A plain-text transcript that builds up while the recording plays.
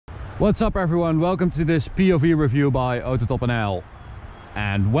What's up everyone, welcome to this POV review by AutoTopNL.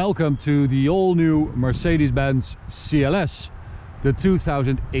 And welcome to the all-new Mercedes-Benz CLS, the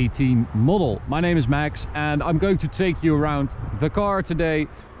 2018 model. My name is Max and I'm going to take you around the car today,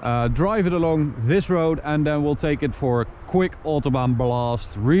 drive it along this road, and then we'll take it for a quick Autobahn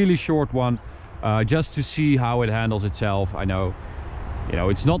blast, really short one, just to see how it handles itself. I know,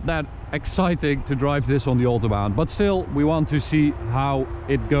 it's not that exciting to drive this on the Autobahn, but still we want to see how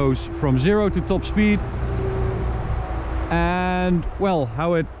it goes from 0 to top speed and, well,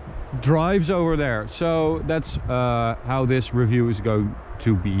 how it drives over there. So that's how this review is going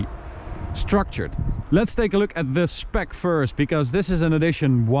to be structured. Let's take a look at the spec first, because this is an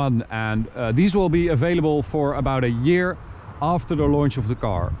Edition 1 and these will be available for about a year after the launch of the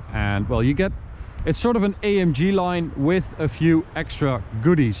car. And well, it's sort of an AMG line with a few extra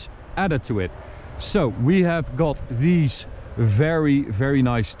goodies added to it. So we have got these very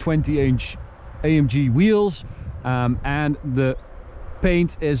nice 20-inch AMG wheels, and the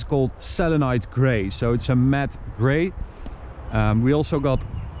paint is called selenite gray, so it's a matte gray. We also got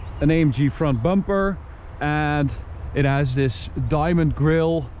an AMG front bumper, and it has this diamond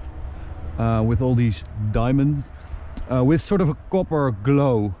grille with all these diamonds with sort of a copper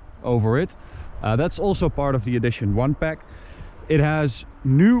glow over it. That's also part of the Edition 1 pack. It has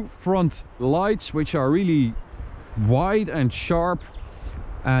new front lights, which are really wide and sharp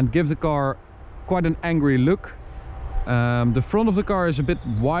and give the car quite an angry look. The front of the car is a bit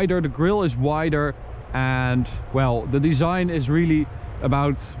wider, the grille is wider, and well, the design is really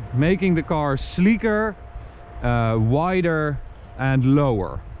about making the car sleeker, wider and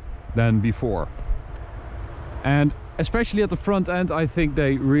lower than before. And especially at the front end, I think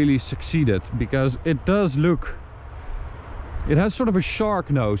they really succeeded, because it does look, it has sort of a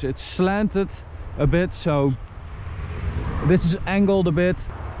shark nose. It's slanted a bit, so this is angled a bit.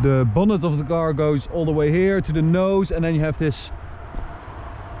 The bonnet of the car goes all the way here to the nose, and then you have this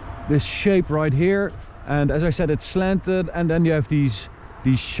shape right here. And as I said, it's slanted, and then you have these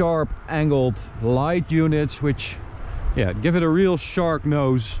sharp angled light units, which, yeah, give it a real shark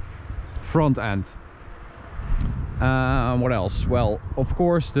nose front end. What else? Well, of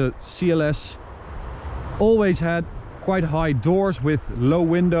course, the CLS always had quite high doors with low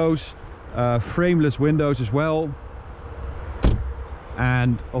windows, frameless windows as well.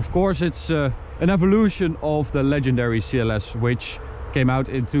 And of course, it's an evolution of the legendary CLS, which came out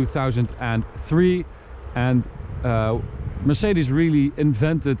in 2003. And Mercedes really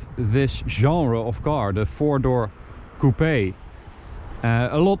invented this genre of car, the four-door coupe.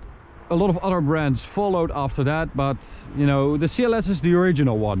 A lot of other brands followed after that, but the CLS is the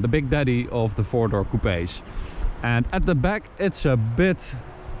original one, the big daddy of the four-door coupes. And at the back, it's a bit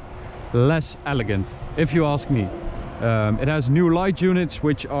less elegant, if you ask me. It has new light units,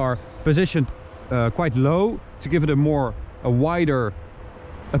 which are positioned quite low to give it a wider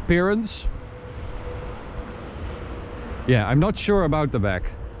appearance. Yeah, I'm not sure about the back,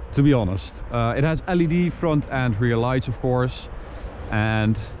 to be honest. It has LED front and rear lights, of course,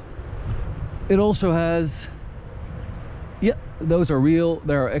 and it also has, yeah, those are real.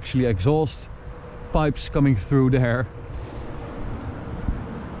 There are actually exhaust pipes coming through there.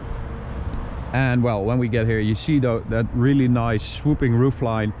 And well, when we get here, you see that really nice swooping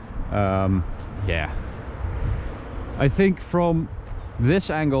roofline. Yeah, I think from this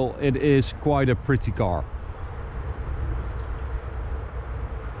angle it is quite a pretty car.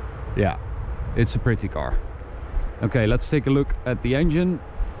 Yeah, it's a pretty car. Okay, let's take a look at the engine.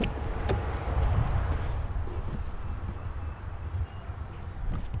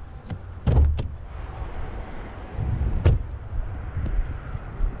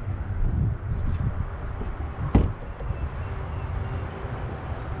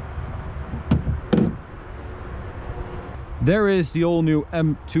 There is the all-new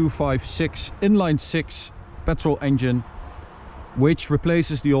M256 inline-6 petrol engine, which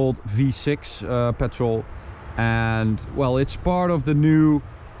replaces the old V6 petrol. And well, it's part of the new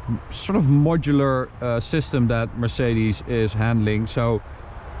sort of modular system that Mercedes is handling. So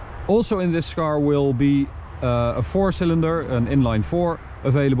also in this car will be a four-cylinder, an inline-4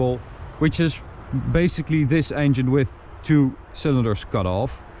 available, which is basically this engine with two cylinders cut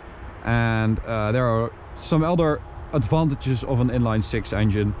off. And there are some other advantages of an inline-6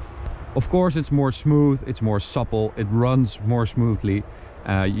 engine. Of course, it's more smooth, it's more supple, it runs more smoothly.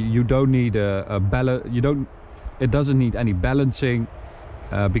 You don't need it doesn't need any balancing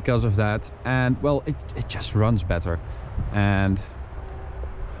because of that. And well, it just runs better. And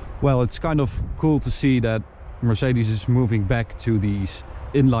well, it's kind of cool to see that Mercedes is moving back to these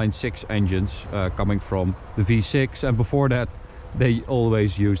inline-6 engines coming from the V6, and before that they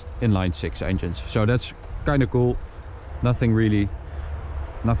always used inline 6 engines. So that's kind of cool. Nothing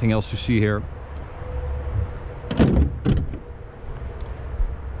else to see here.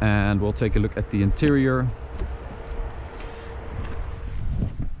 And we'll take a look at the interior.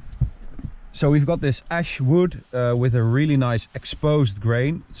 So we've got this ash wood with a really nice exposed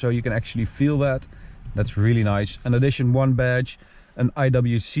grain, so you can actually feel that. That's really nice. An Edition1 badge, an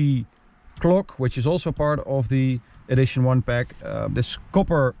IWC clock, which is also part of the Edition1 pack. This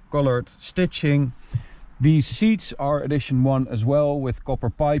copper colored stitching. These seats are Edition1 as well, with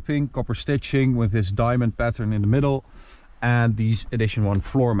copper piping, copper stitching with this diamond pattern in the middle. And these Edition1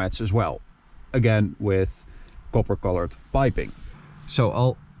 floor mats as well, again with copper colored piping. So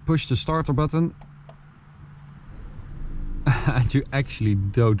I'll push the starter button and you actually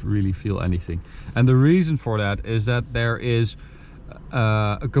don't really feel anything. And the reason for that is that there is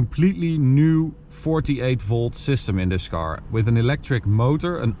a completely new 48 volt system in this car with an electric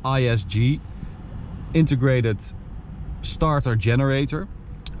motor, an ISG integrated starter generator,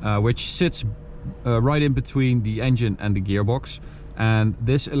 which sits right in between the engine and the gearbox. And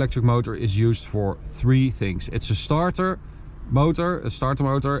this electric motor is used for 3 things. It's a starter motor, it's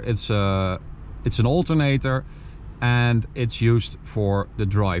an alternator, and it's used for the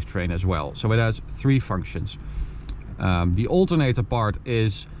drivetrain as well. So it has 3 functions. The alternator part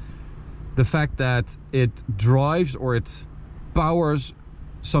is the fact that it drives or it powers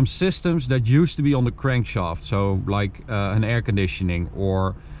some systems that used to be on the crankshaft, so like an air conditioning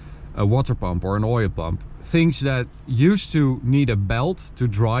or a water pump or an oil pump, things that used to need a belt to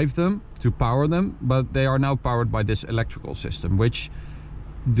drive them, to power them, but they are now powered by this electrical system, which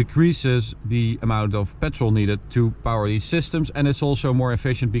decreases the amount of petrol needed to power these systems. And it's also more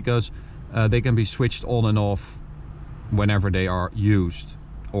efficient because they can be switched on and off whenever they are used,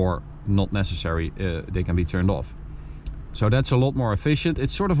 or not necessary, they can be turned off. So that's a lot more efficient.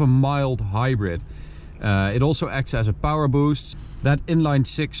 It's sort of a mild hybrid. It also acts as a power boost. That inline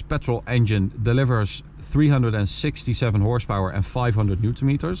 6 petrol engine delivers 367 horsepower and 500 newton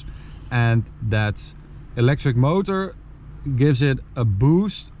meters, and that electric motor gives it a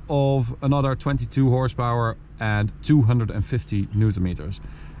boost of another 22 horsepower and 250 newton meters.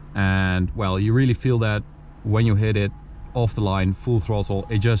 And well, you really feel that when you hit it off the line, full throttle,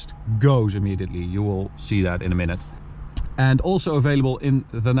 it just goes immediately. You will see that in a minute. And also available in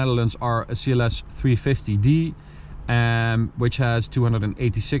the Netherlands are a CLS 350D, which has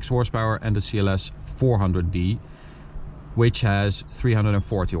 286 horsepower, and the CLS 400D, which has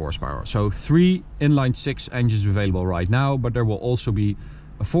 340 horsepower. So 3 inline 6 engines available right now, but there will also be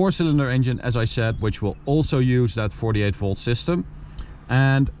a 4-cylinder engine, as I said, which will also use that 48 volt system,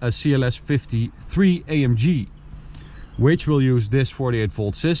 and a CLS 53 AMG, which will use this 48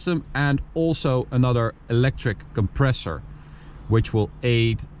 volt system, and also another electric compressor, which will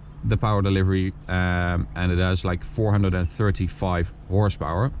aid the power delivery, and it has like 435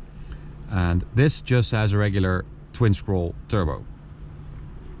 horsepower. And this just has a regular twin scroll turbo.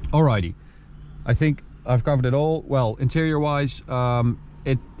 Alrighty, I think I've covered it all. Well, interior wise,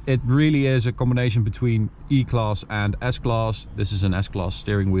 it really is a combination between E-Class and S-Class. This is an S-Class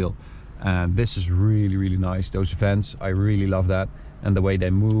steering wheel, and this is really nice. Those vents, I really love that, and the way they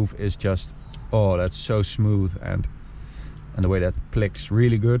move is just, oh, that's so smooth, and the way that clicks,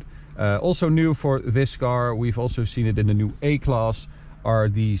 really good. Also new for this car, we've also seen it in the new A-Class, are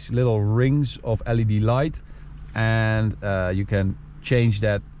these little rings of LED light, and you can change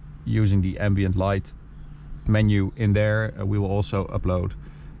that using the ambient light menu in there. We will also upload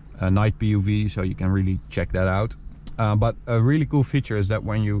a night POV, so you can really check that out. But a really cool feature is that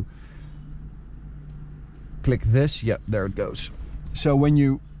when you click this, yeah, there it goes. So when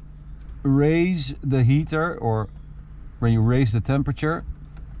you raise the heater, or when you raise the temperature,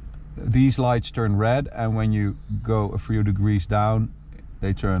 these lights turn red, and when you go a few degrees down,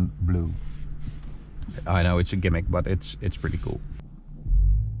 they turn blue. I know it's a gimmick, but it's pretty cool.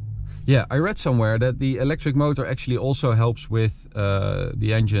 Yeah, I read somewhere that the electric motor actually also helps with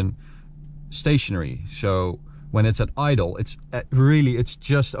the engine stationary. So when it's at idle, it's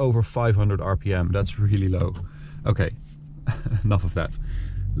just over 500 RPM. That's really low. Okay, enough of that.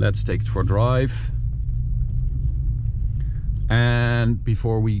 Let's take it for a drive. And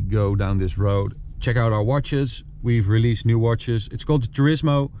before we go down this road, check out our watches. We've released new watches. It's called the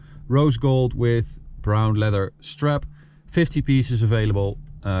Turismo, rose gold with brown leather strap. 50 pieces available.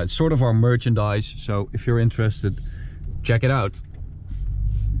 It's sort of our merchandise, so if you're interested, check it out.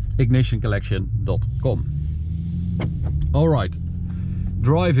 ignitioncollection.com. All right,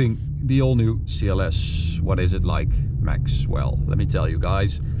 driving the all new CLS. What is it like, Max? Well, let me tell you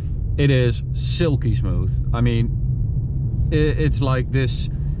guys, it is silky smooth. I mean, it's like this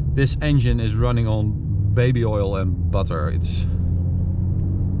engine is running on baby oil and butter.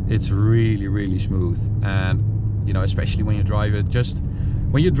 It's really, really smooth, and you know, especially when you drive it,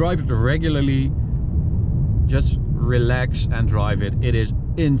 when you drive it regularly, just relax and drive it. It is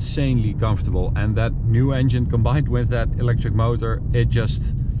insanely comfortable, and that new engine combined with that electric motor, it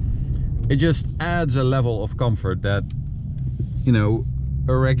just adds a level of comfort that, you know,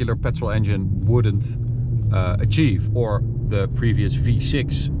 a regular petrol engine wouldn't achieve, or the previous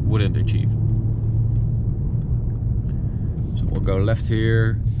V6 wouldn't achieve. So we'll go left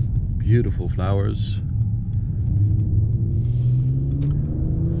here. Beautiful flowers.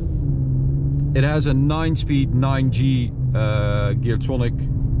 It has a 9-speed 9G Geartronic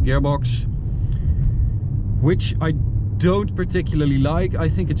gearbox, which I don't particularly like. I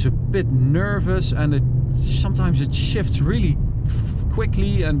think it's a bit nervous, and sometimes it shifts really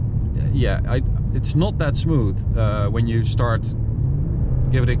quickly, and yeah, it's not that smooth when you start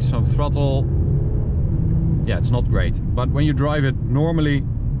giving it some throttle. Yeah, it's not great, but when you drive it normally,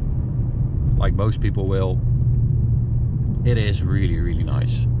 like most people will, it is really, really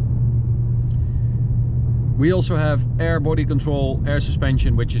nice. We also have air body control, air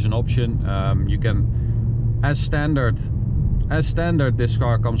suspension, which is an option. You can, as standard, this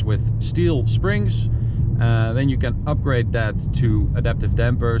car comes with steel springs. Then you can upgrade that to adaptive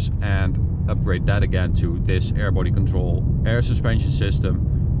dampers, and upgrade that again to this air body control air suspension system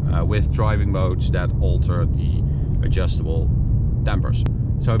with driving modes that alter the adjustable dampers.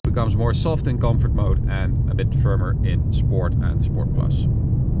 So it becomes more soft in comfort mode and a bit firmer in sport and sport plus.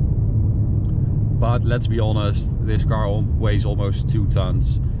 But let's be honest, this car weighs almost 2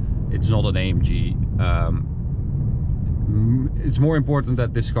 tons. It's not an AMG. It's more important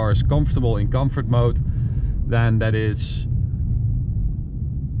that this car is comfortable in comfort mode than its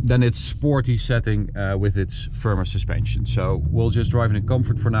sporty setting with its firmer suspension. So we'll just drive it in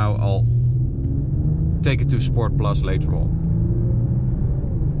comfort for now. I'll take it to Sport Plus later on.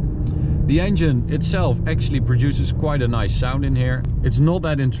 The engine itself actually produces quite a nice sound in here. It's not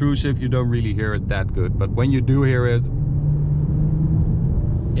that intrusive, you don't really hear it that good, but when you do hear it,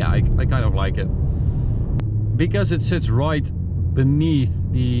 yeah, I kind of like it. Because it sits right beneath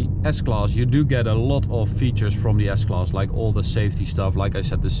the S-Class, you do get a lot of features from the S-Class, like all the safety stuff. Like I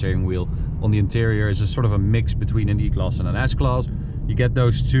said, the steering wheel on the interior is a sort of a mix between an E-Class and an S-Class. You get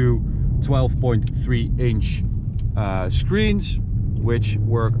those two 12.3-inch screens, which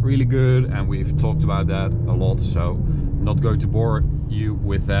work really good, and we've talked about that a lot, so I'm not going to bore you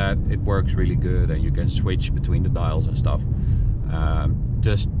with that. It works really good, and you can switch between the dials and stuff.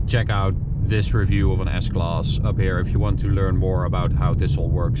 Just check out this review of an S-Class up here if you want to learn more about how this all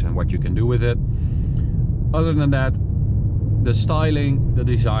works and what you can do with it. Other than that, the styling, the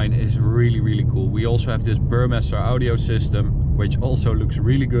design is really, really cool. We also have this Burmester audio system, which also looks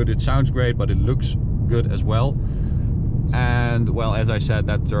really good. It sounds great, but it looks good as well. And well, as I said,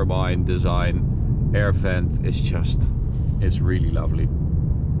 that turbine design, air vent it's really lovely.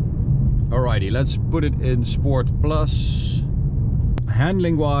 Alrighty, let's put it in Sport Plus.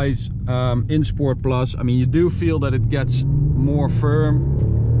 Handling wise, in Sport Plus, I mean, you do feel that it gets more firm,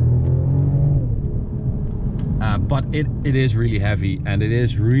 but it is really heavy, and it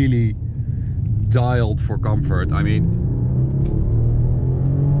is really dialed for comfort. I mean,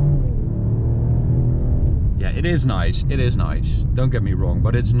 yeah, it is nice, don't get me wrong,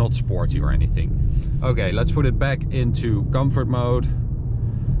 but it's not sporty or anything. Okay, let's put it back into comfort mode,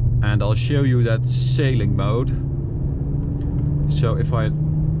 and I'll show you that sailing mode. So if I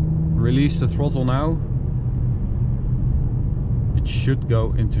release the throttle now, it should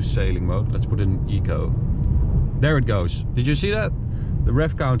go into sailing mode. Let's put it in eco. There it goes. Did you see that? The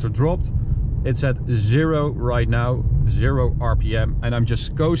rev counter dropped. It's at 0 right now, 0 RPM, and I'm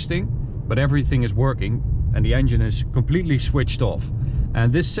just coasting, but everything is working, and the engine is completely switched off.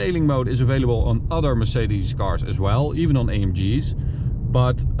 And this sailing mode is available on other Mercedes cars as well, even on AMGs.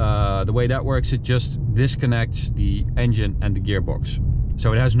 But the way that works, it just disconnects the engine and the gearbox.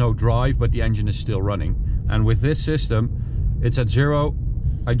 So it has no drive, but the engine is still running. And with this system, it's at 0.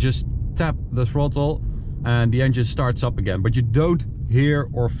 I just tap the throttle and the engine starts up again. But you don't hear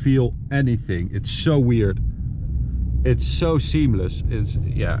or feel anything. It's so weird. It's so seamless.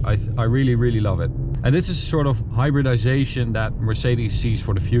 Yeah, I really, really love it. And this is sort of hybridization that Mercedes sees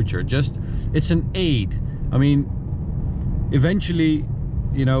for the future. It's an aid. I mean, eventually,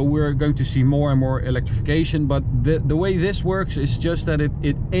 you know, we're going to see more and more electrification, but the way this works is just that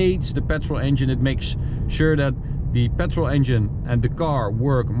it aids the petrol engine. It makes sure that the petrol engine and the car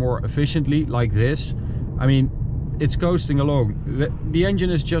work more efficiently, like this. I mean, it's coasting along. The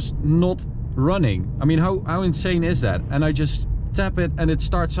engine is just not running. I mean, how insane is that? And I just tap it and it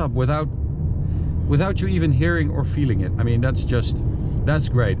starts up without you even hearing or feeling it. I mean, that's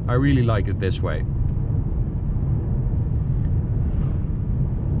great. I really like it this way.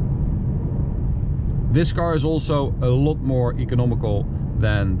 This car is also a lot more economical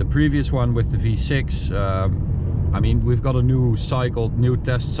than the previous one with the V6. I mean, we've got a new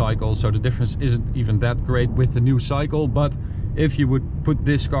test cycle, so the difference isn't even that great with the new cycle, but if you would put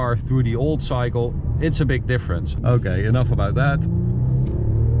this car through the old cycle, it's a big difference. Okay, enough about that.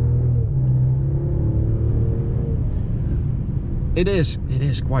 It is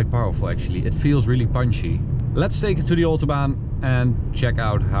quite powerful actually. It feels really punchy. Let's take it to the Autobahn and check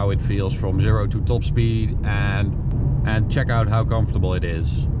out how it feels from 0 to top speed and check out how comfortable it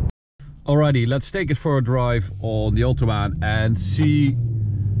is. Alrighty, let's take it for a drive on the Autobahn and see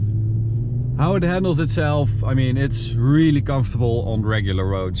how it handles itself. I mean, it's really comfortable on regular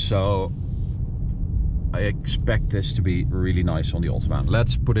roads, so I expect this to be really nice on the Autobahn.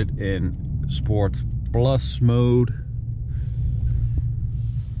 Let's put it in Sport Plus mode.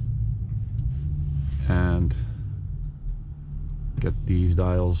 And get these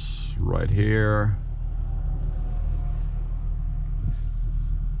dials right here.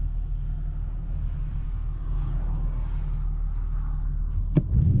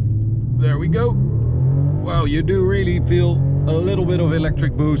 There we go. Wow, you do really feel a little bit of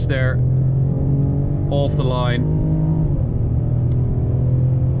electric boost there off the line.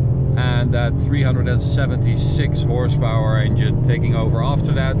 And that 376 horsepower engine taking over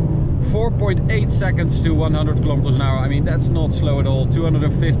after that. 4.8 seconds to 100 kilometers an hour. I mean, that's not slow at all.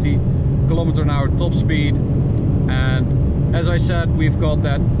 250 kilometers an hour top speed. And as I said, we've got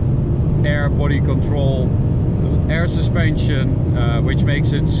that air body control, air suspension, which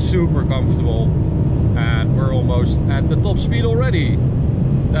makes it super comfortable. And we're almost at the top speed already.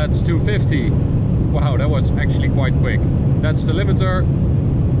 That's 250. Wow, that was actually quite quick. That's the limiter.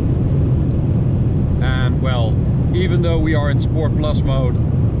 And well, even though we are in Sport Plus mode,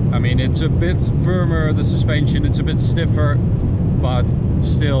 I mean, it's a bit firmer, the suspension, it's a bit stiffer, but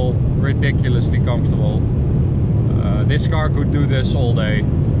still ridiculously comfortable. This car could do this all day.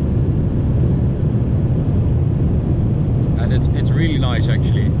 And it's really nice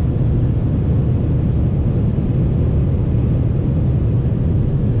actually.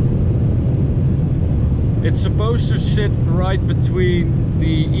 It's supposed to sit right between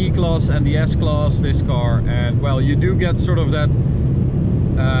the E-Class and the S-Class, this car, and well, you do get sort of that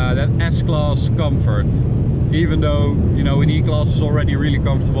S-Class comfort. Even though, you know, an E-Class is already really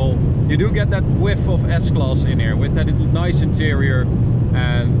comfortable, you do get that whiff of S-Class in here with that nice interior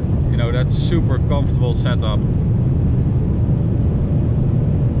and, you know, that super comfortable setup.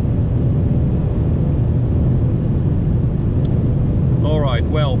 Alright,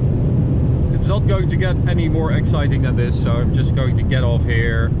 well, it's not going to get any more exciting than this, so I'm just going to get off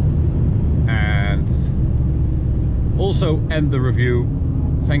here and also end the review.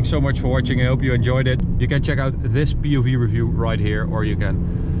 Thanks so much for watching. I hope you enjoyed it. You can check out this POV review right here, or you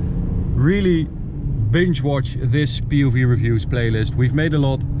can really binge watch this POV reviews playlist. We've made a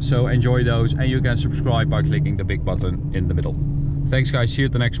lot, so enjoy those, and you can subscribe by clicking the big button in the middle. Thanks guys, see you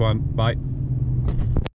at the next one. Bye.